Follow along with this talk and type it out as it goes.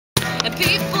and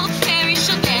people perish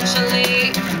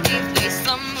eventually if they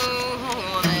stop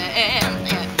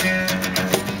moving.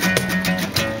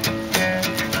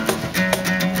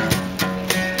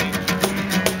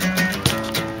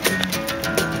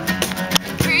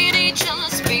 Pretty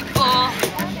jealous people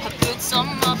have put some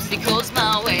obstacles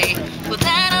my way, but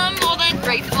then I'm more than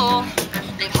grateful.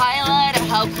 They've highlighted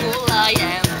how cool I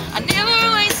am. I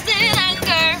never wasted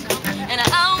anger, and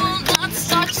I will not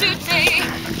start today.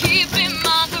 Keep in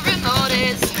mind the remote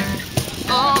is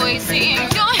always in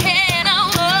your head. I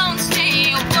won't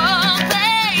stay in one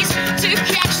place to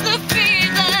catch the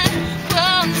feeling.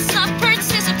 Once I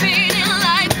participate in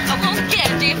life, I won't get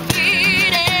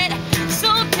defeated.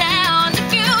 So down if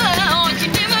you will, you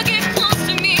never get close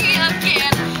to me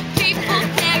again. People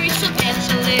perish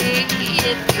eventually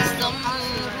if they stop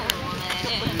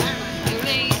moving.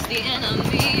 Erase the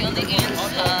enemy on the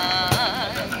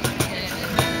inside,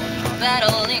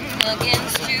 battling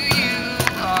against you.